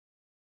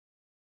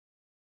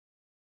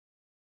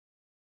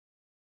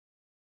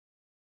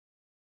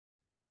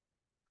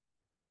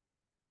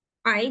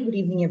Hi, good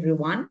evening,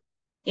 everyone.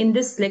 In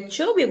this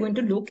lecture, we are going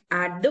to look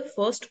at the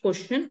first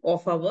question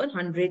of our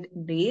 100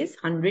 days,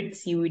 100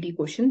 CUET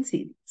question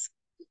series.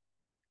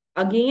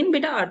 Again,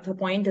 beta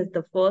ArthaPoint is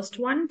the first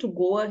one to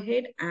go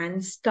ahead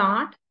and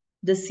start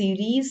the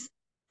series.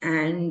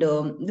 And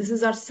this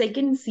is our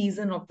second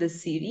season of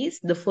this series.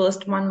 The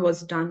first one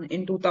was done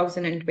in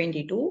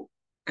 2022.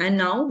 And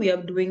now we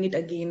are doing it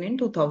again in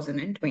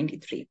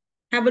 2023.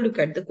 Have a look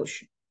at the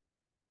question.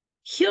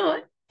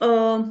 Here,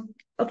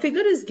 a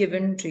figure is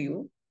given to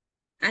you.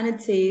 And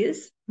it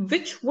says,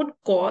 which would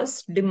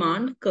cause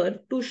demand curve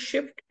to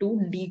shift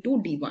to D2,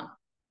 D1.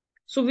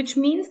 So which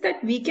means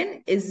that we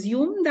can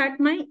assume that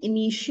my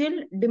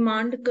initial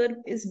demand curve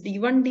is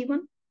D1, D1.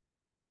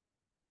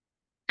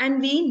 And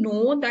we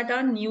know that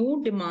our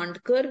new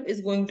demand curve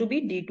is going to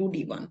be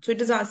D2, D1. So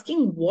it is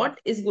asking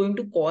what is going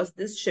to cause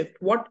this shift?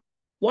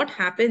 What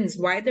happens?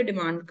 Why the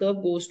demand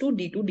curve goes to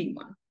D2,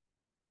 D1?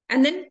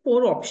 And then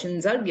 4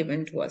 options are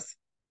given to us.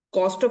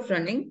 Cost of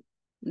running,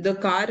 the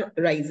car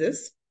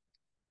rises.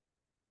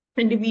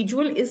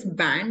 Individual is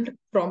banned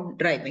from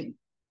driving.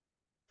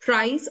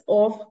 Price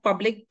of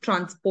public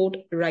transport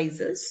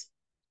rises.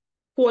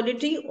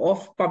 Quality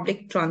of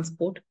public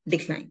transport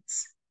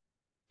declines.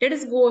 Let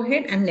us go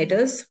ahead and let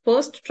us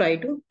first try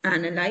to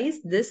analyze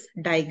this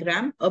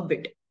diagram a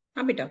bit.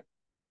 Beta,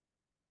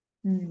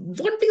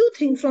 what do you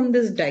think from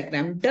this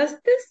diagram? Does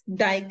this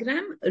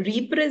diagram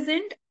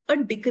represent a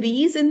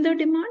decrease in the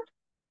demand?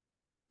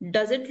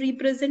 Does it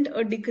represent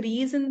a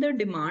decrease in the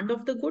demand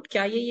of the good?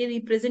 क्या ये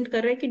represent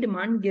कर रहा है कि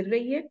demand गिर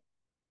रही है?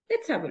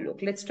 Let's have a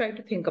look. Let's try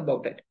to think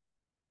about it.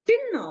 Till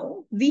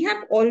now, we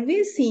have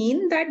always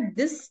seen that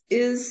this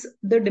is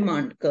the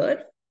demand curve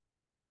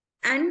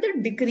and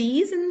the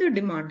decrease in the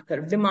demand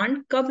curve.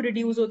 Demand कब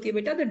reduce होती है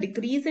बेटा? The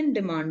decrease in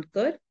demand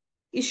curve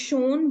is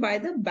shown by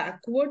the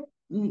backward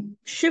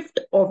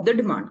shift of the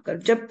demand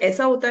curve. जब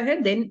ऐसा होता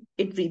है, then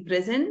it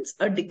represents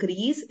a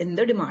decrease in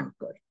the demand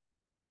curve.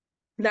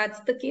 That's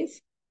the case.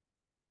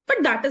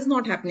 But that is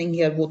not happening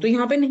here. वो तो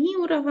यहाँ पे नहीं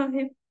हो रहा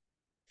है.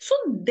 So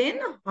then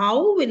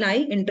how will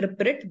I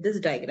interpret this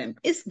diagram?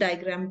 इस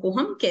diagram को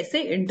हम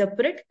कैसे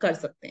interpret कर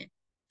सकते हैं?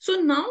 So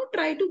now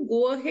try to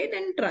go ahead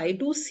and try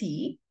to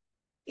see,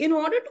 in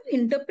order to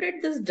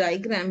interpret this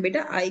diagram,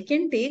 beta, I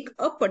can take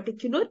a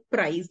particular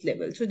price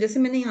level. So जैसे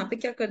मैंने यहाँ पे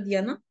क्या कर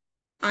दिया ना,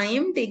 I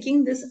am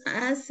taking this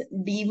as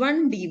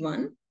D1,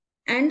 D1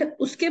 and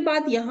उसके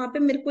बाद यहाँ पे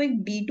मेरे को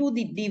एक D2,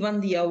 D1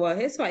 दिया हुआ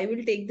है. So I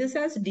will take this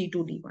as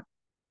D2, D1.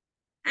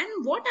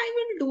 And what I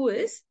will do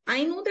is,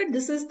 I know that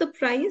this is the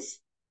price.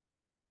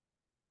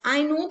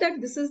 I know that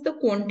this is the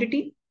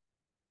quantity.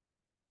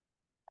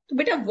 So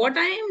beta, what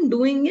I am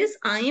doing is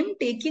I am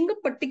taking a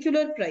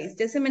particular price.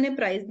 जैसे मैंने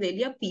price ले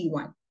लिया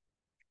P1.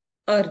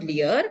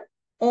 Earlier,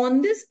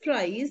 on this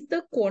price,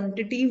 the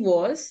quantity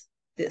was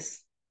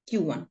this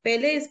Q1.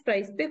 पहले इस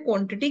price पे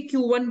quantity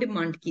Q1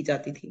 demand की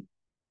जाती थी.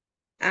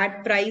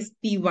 At price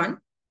P1,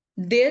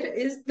 there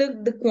is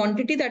the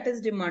quantity that is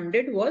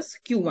demanded was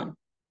Q1.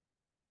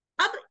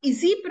 अब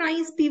इसी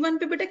price P1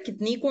 पे बेटा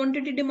कितनी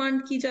quantity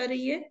demand की जा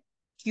रही है?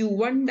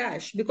 Q1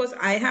 dash, because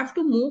I have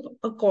to move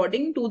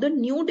according to the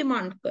new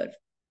demand curve.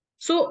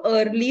 So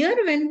earlier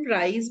when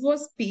price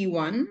was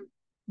P1,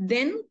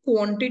 then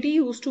quantity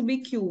used to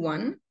be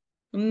Q1.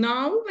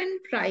 Now when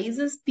price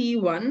is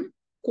P1,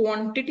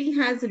 quantity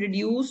has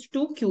reduced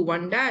to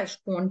Q1 dash.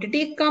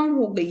 Quantity कम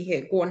हो गई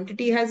है.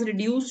 Quantity has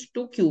reduced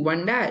to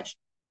Q1 dash.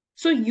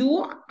 So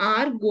you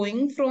are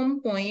going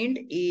from point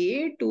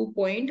A to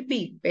point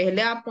B.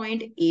 पहले आप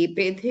point A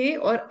पे थे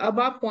और अब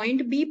आप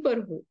point B पर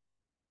हो.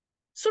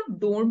 So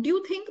don't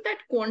you think that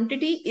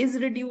quantity is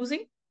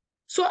reducing?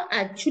 So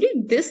actually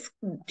this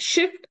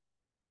shift,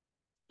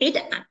 it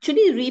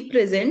actually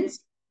represents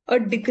a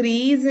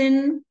decrease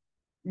in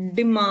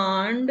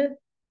demand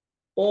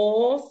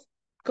of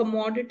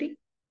commodity.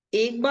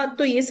 एक बात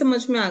तो ये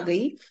समझ में आ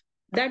गई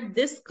that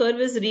this curve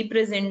is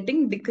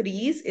representing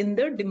decrease in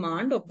the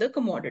demand of the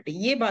commodity.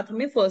 ये बात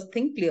हमें first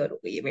thing clear हो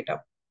गई है बेटा.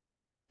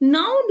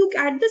 Now look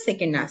at the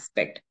second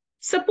aspect.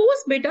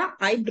 Suppose बेटा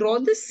I draw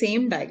the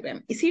same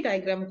diagram. इसी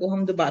diagram को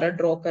हम दोबारा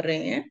draw कर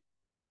रहे हैं.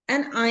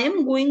 And I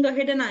am going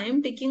ahead and I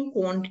am taking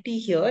quantity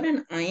here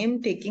and I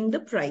am taking the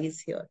price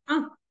here.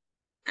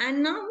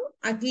 And now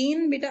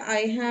again, beta,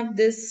 I have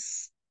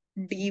this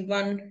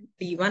D1,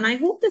 D1. I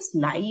hope this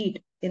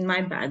light in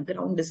my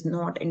background is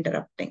not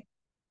interrupting.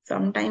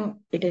 Sometimes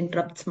it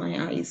interrupts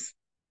my eyes.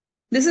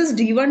 This is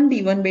D1,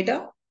 D1,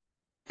 beta.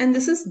 And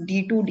this is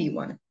D2,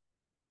 D1.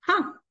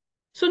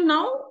 So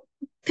now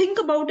think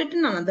about it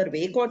in another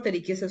way. एक और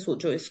तरीके से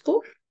सोचो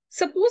इसको.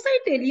 Suppose I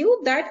tell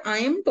you that I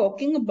am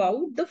talking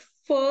about the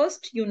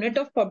first unit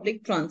of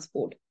public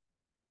transport.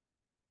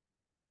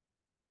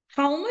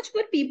 How much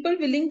were people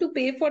willing to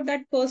pay for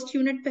that first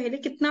unit? पहले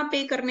कितना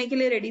पे करने के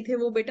लिए ready थे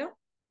वो बेटा?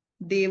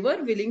 They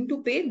were willing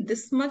to pay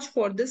this much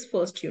for this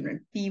first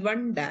unit,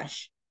 P1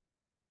 dash.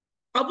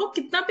 अब वो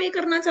कितना पे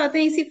करना चाहते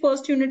हैं इसी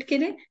first unit के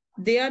लिए?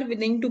 They are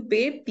willing to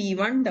pay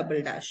P1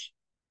 double dash.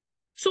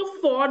 So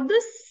for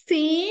the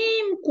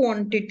same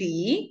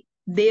quantity,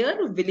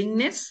 their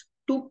willingness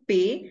to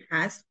pay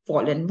has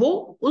fallen. वो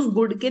उस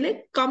good के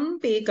लिए कम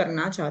pay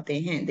करना चाहते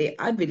हैं. They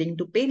are willing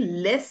to pay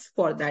less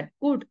for that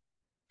good.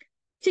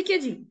 ठीक है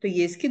जी. तो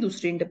ये इसकी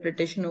दूसरी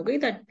इंटरप्रिटेशन हो गई,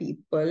 that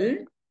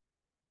people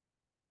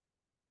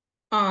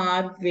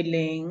are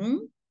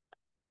willing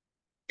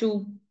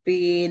to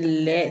pay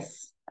less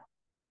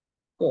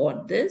for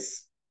this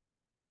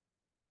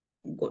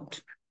good.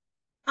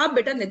 अब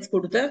बेटा let's go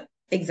to the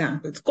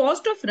examples.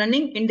 Cost of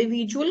running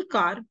individual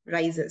car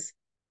rises.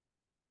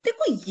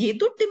 देखो ये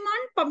तो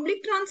डिमांड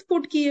पब्लिक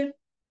ट्रांसपोर्ट की है.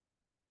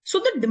 So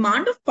the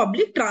demand of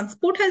public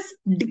transport has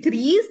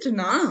decreased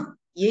ना.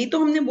 यही तो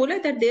हमने बोला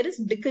है that there is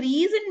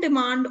decrease in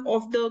demand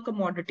of the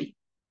commodity.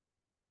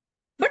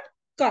 But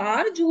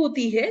car जो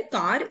होती है,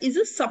 car is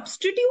a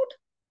substitute.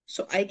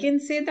 So I can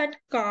say that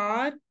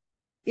car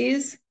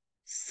is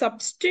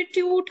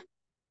substitute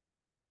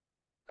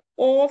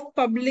of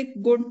public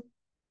good.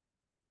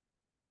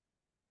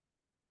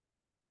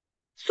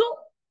 So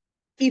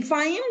if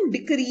I am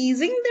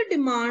decreasing the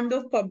demand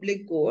of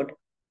public good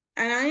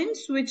and I am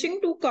switching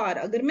to car,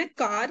 अगर मैं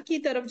car की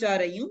तरफ जा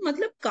रही हूँ,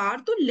 मतलब car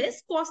तो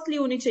less costly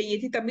होनी चाहिए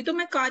थी, तभी तो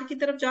मैं कार की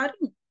तरफ जा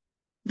रही हूँ.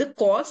 The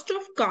cost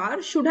of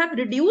car should have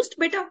reduced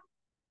बेटा,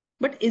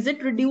 but is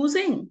it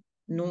reducing?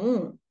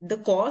 No, the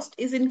cost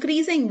is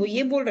increasing. वो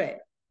ये बोल रहा है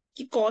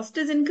कि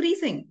cost is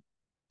increasing.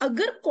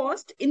 अगर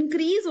cost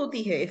increase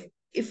होती है,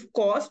 if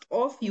cost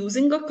of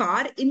using a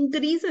car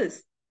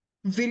increases,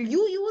 will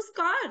you use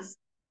cars?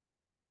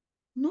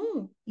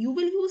 No, you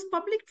will use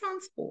public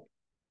transport.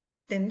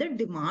 Then the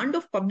demand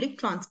of public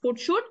transport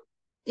should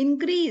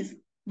increase,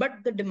 but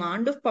the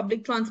demand of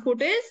public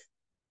transport is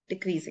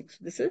decreasing. So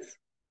this is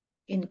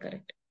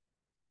incorrect.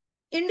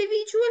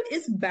 Individual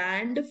is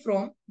banned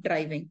from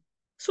driving.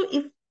 So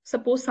if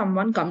suppose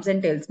someone comes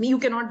and tells me you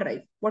cannot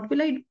drive, what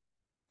will I do?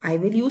 I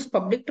will use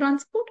public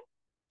transport.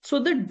 So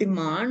the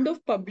demand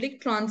of public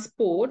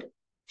transport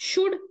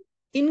should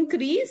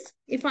increase.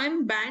 If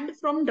I'm banned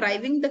from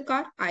driving the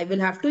car, I will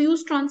have to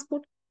use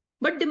transport.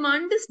 But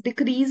demand is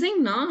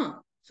decreasing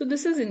now. So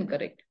this is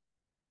incorrect.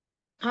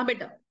 हाँ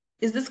बेटा,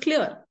 is this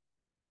clear?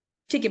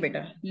 ठीक है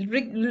बेटा.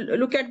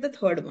 Look at the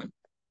third one.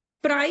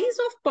 Price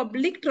of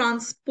public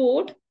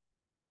transport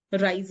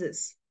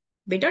rises.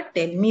 Beta,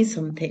 tell me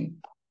something.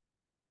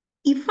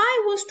 If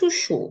I was to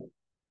show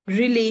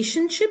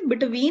relationship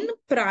between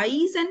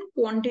price and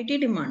quantity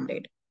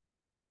demanded,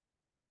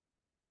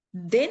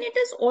 then it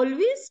is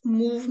always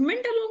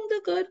movement along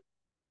the curve.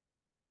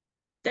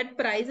 That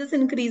price is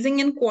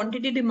increasing and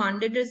quantity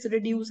demanded is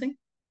reducing.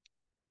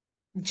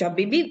 जब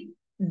भी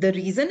the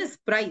reason is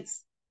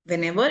price,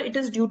 whenever it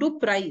is due to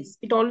price,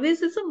 it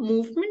always is a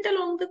movement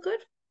along the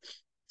curve.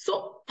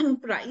 So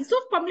price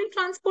of public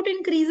transport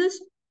increases,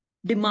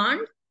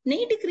 demand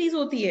नहीं decrease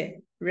होती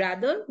है.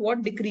 Rather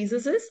what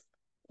decreases is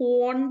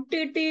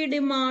quantity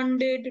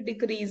demanded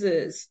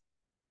decreases.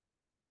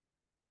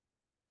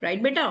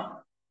 Right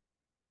beta?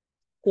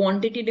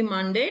 Quantity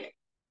demanded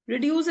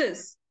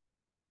reduces.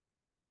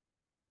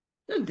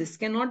 So this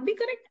cannot be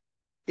correct.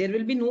 There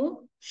will be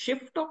no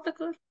shift of the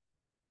curve.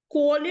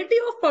 Quality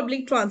of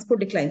public transport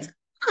declines.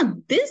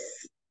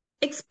 This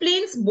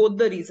explains both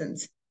the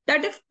reasons.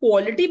 That if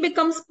quality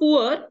becomes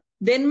poor,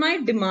 then my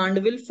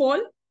demand will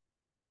fall.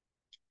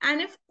 And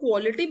if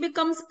quality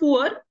becomes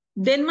poor,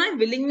 then my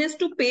willingness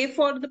to pay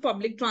for the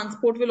public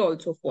transport will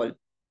also fall.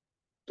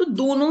 तो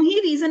दोनों ही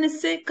reason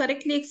इससे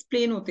correctly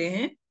explain होते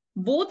हैं.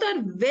 Both are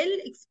well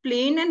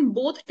explained and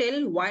both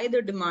tell why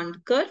the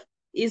demand curve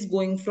is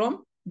going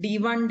from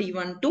D1,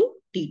 D1 to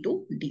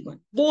D2, D1.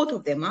 Both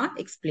of them are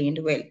explained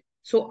well.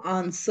 So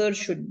answer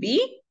should be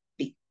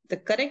D. The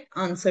correct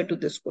answer to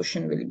this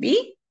question will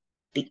be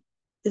D.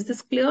 Is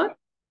this clear?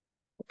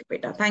 Okay,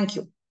 beta. Thank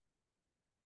you.